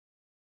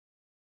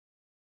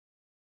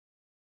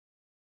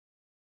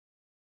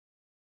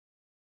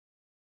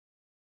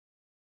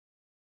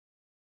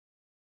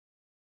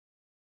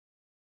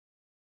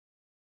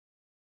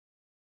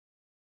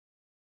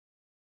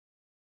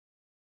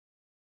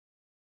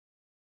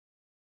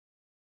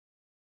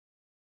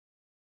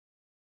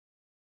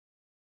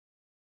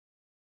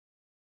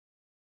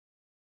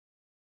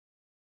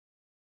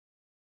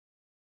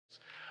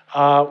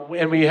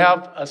And we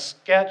have a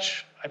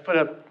sketch I put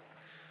up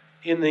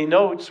in the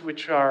notes,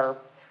 which are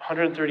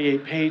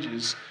 138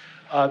 pages.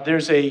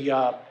 There's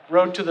a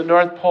Road to the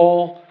North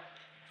Pole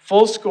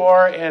full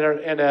score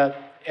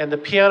and the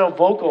piano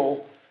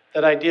vocal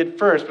that I did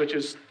first, which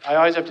is, I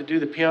always have to do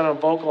the piano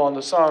vocal on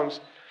the songs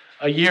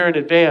a year in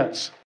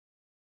advance.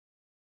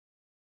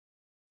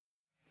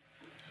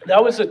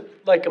 That was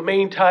like a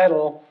main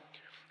title,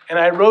 and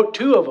I wrote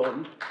 2 of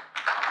them.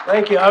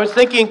 Thank you. I was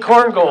thinking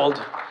Corn Gold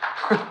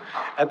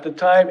at the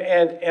time,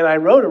 and I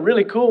wrote a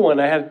really cool one.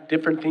 I had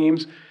different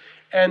themes.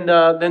 And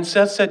then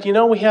Seth said, you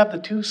know, we have the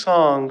 2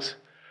 songs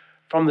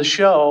from the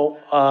show.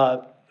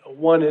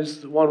 One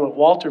is the one that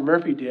Walter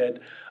Murphy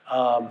did,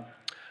 All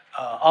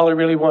I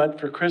Really Want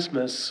for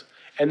Christmas.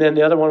 And then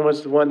the other one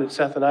was the one that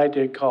Seth and I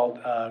did called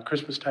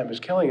Christmas Time is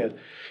Killing It.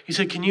 He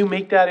said, can you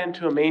make that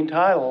into a main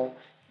title?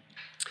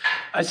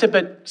 I said,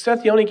 but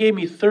Seth, you only gave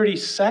me 30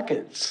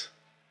 seconds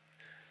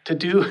to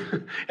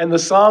do, and the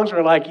songs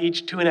were like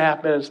each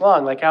 2.5 minutes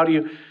long. Like, how do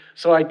you,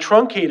 so I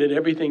truncated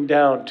everything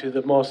down to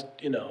the most,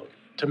 you know,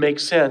 to make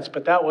sense.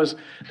 But that was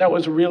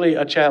really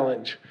a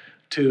challenge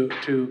to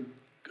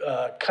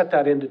cut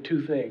that into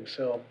 2 things.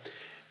 So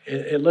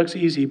it looks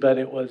easy, but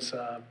it was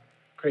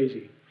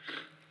crazy.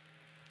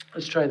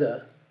 Let's try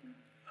the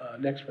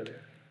next one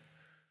here.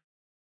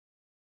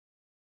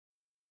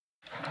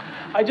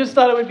 I just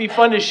thought it would be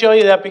fun to show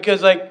you that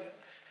because, like,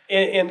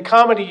 in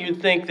comedy,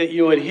 you'd think that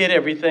you would hit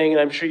everything, and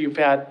I'm sure you've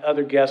had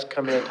other guests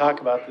come in and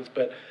talk about this,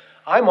 but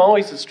I'm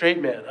always a straight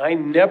man. I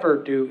never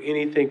do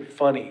anything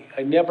funny.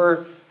 I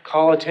never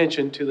call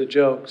attention to the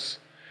jokes.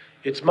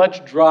 It's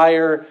much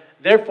drier.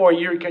 Therefore,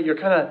 you're kind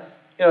of,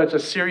 you know, it's a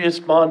serious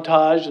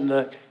montage, and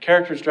the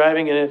character's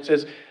driving, and it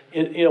says,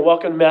 you know,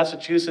 welcome to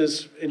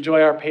Massachusetts,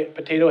 enjoy our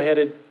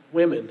potato-headed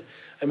women.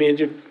 I mean,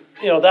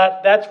 you know,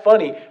 that's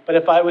funny. But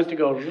if I was to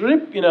go,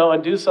 you know,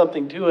 and do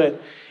something to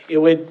it, it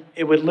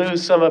would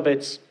lose some of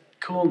its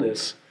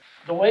coolness.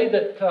 The way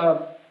that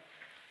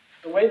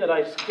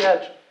I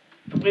sketch,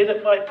 the way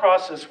that my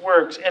process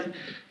works, and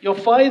you'll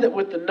find that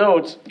with the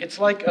notes, it's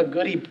like a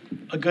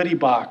goodie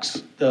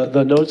box.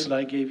 The notes that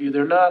I gave you,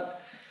 they're not.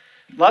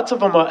 Lots of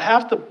them are,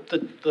 half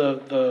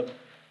the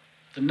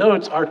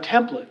notes are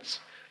templates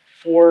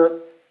for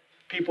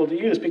people to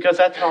use, because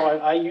that's how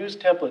I use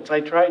templates.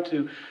 I try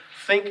to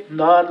think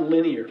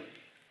non-linear.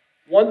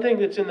 One thing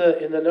that's in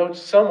the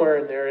notes somewhere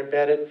in there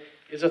embedded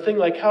is a thing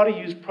like how to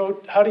use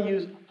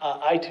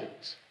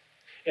iTunes.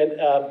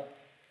 And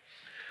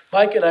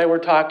Mike and I were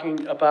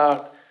talking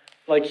about,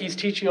 like, he's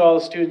teaching all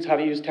the students how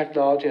to use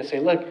technology. I say,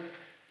 look,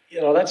 you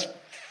know, that's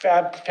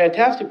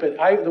fantastic, but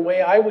the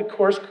way I would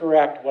course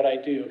correct what I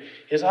do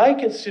is I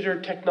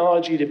consider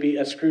technology to be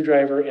a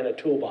screwdriver in a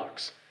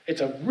toolbox. It's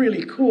a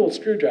really cool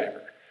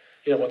screwdriver,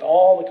 you know, with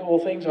all the cool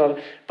things on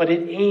it, but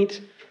it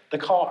ain't the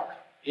car.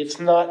 It's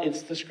not,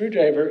 it's the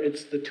screwdriver,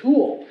 it's the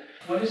tool.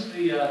 What is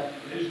the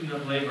division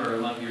of labor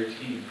among your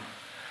team?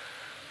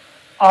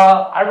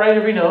 I write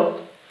every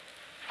note.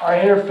 I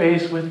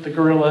interface with the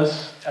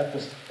gorillas at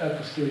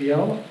the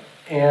studio,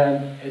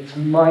 and it's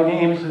my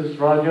name says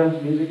Ron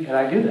Jones Music, and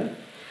I do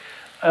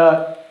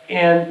that.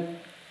 And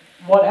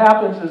what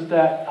happens is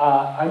that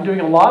I'm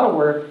doing a lot of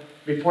work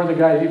before the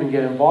guys even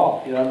get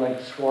involved. You know, I'm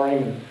like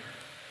scoring and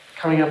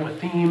coming up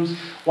with themes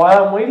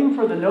while I'm waiting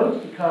for the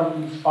notes to come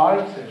from the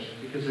spotting session,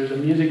 because there's a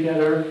music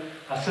editor,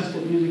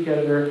 assistant music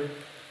editor,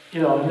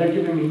 you know, and they're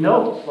giving me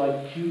notes,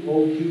 like cute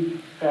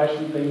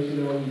fashioned things,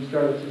 you know, when you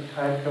start with this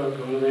time code,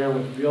 go there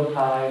with real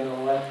time and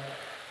all that.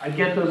 I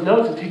get those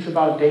notes. It takes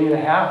about a day and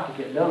a half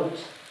to get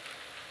notes,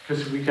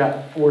 because we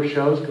got 4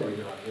 shows going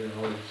on, you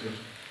know, it's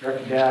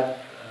American Dad,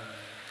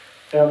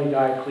 Family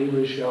Guy,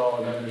 Cleveland Show,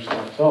 and other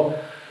stuff.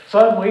 So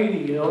I'm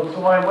waiting, you know.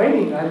 So while I'm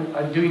waiting,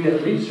 I'm doing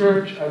that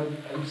research. I'm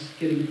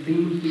getting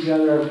themes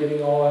together. I'm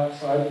getting all that.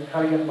 So I'm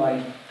kind of got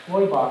my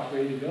toy box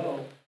ready to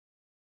go.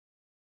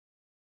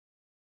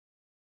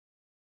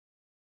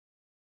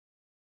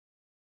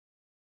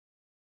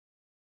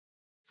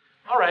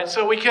 All right,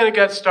 so we kind of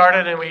got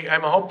started, and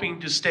I'm hoping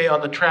to stay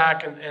on the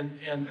track. And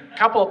a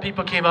couple of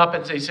people came up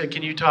and they said,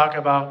 "Can you talk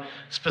about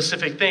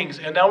specific things?"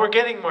 And now we're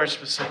getting more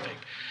specific.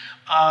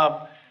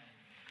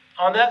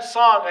 On that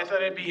song, I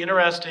thought it'd be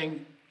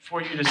interesting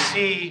for you to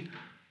see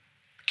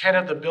kind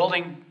of the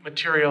building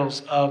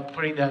materials of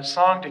putting that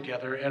song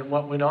together and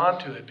what went on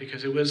to it,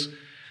 because it was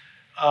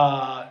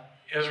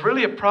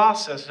really a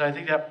process, and I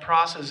think that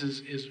process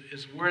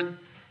is worth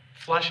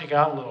fleshing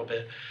out a little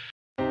bit.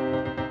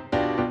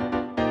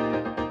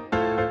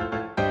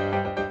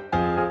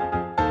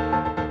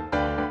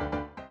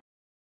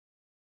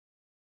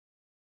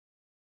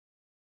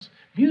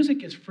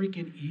 Music is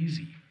freaking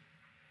easy.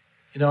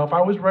 You know, if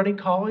I was running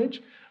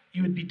college,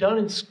 you would be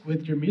done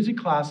with your music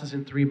classes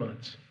in 3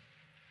 months.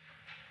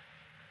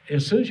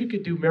 As soon as you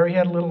could do Mary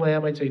Had a Little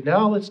Lamb, I'd say,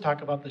 now let's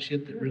talk about the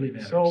shit that really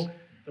matters. So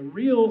the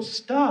real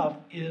stuff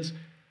is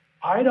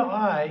eye to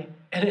eye,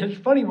 and it's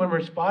funny when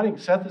we're spotting,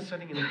 Seth is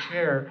sitting in a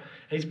chair,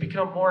 and he's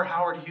become more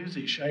Howard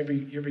Hughes-ish.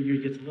 Every year he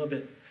gets a little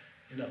bit,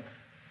 you know,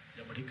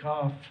 nobody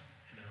cough,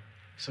 you know,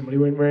 somebody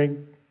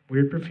wearing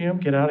Weird perfume,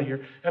 get out of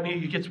here. I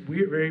mean, it gets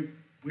weird, very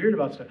weird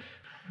about stuff.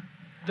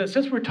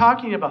 Since we're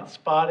talking about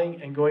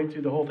spotting and going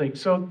through the whole thing,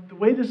 so the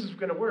way this is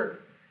going to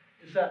work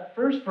is that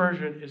first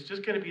version is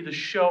just going to be the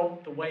show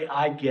the way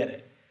I get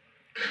it.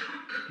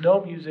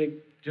 No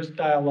music, just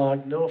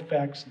dialogue, no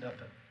effects,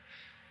 nothing.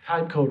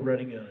 Time code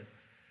running on it.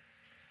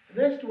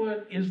 The next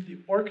one is the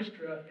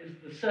orchestra, is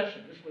the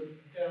session. This one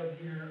down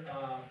here,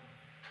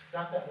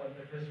 not that one,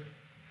 but this one.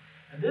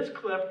 And this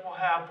clip will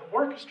have the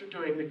orchestra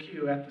doing the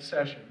cue at the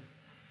session,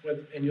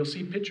 and you'll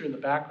see a picture in the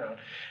background.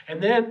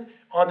 And then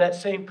on that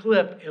same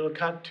clip, it'll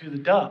cut to the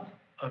dub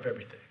of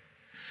everything.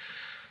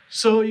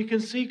 So you can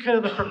see kind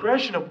of the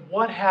progression of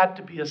what had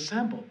to be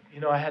assembled.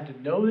 You know, I had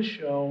to know the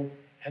show,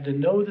 had to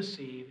know the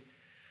scene.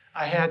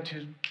 I had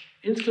to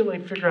instantly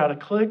figure out a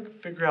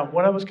click, figure out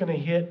what I was going to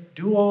hit,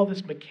 do all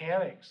this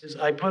mechanics.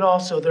 I put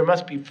also, there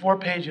must be 4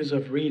 pages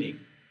of reading,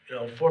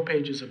 4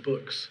 pages of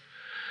books.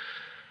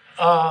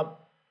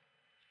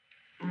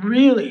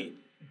 Really,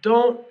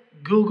 don't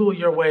Google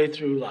your way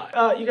through life.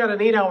 You got an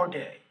 8-hour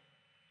day.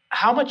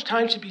 How much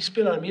time should be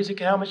spent on music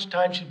and how much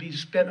time should be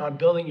spent on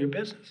building your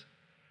business?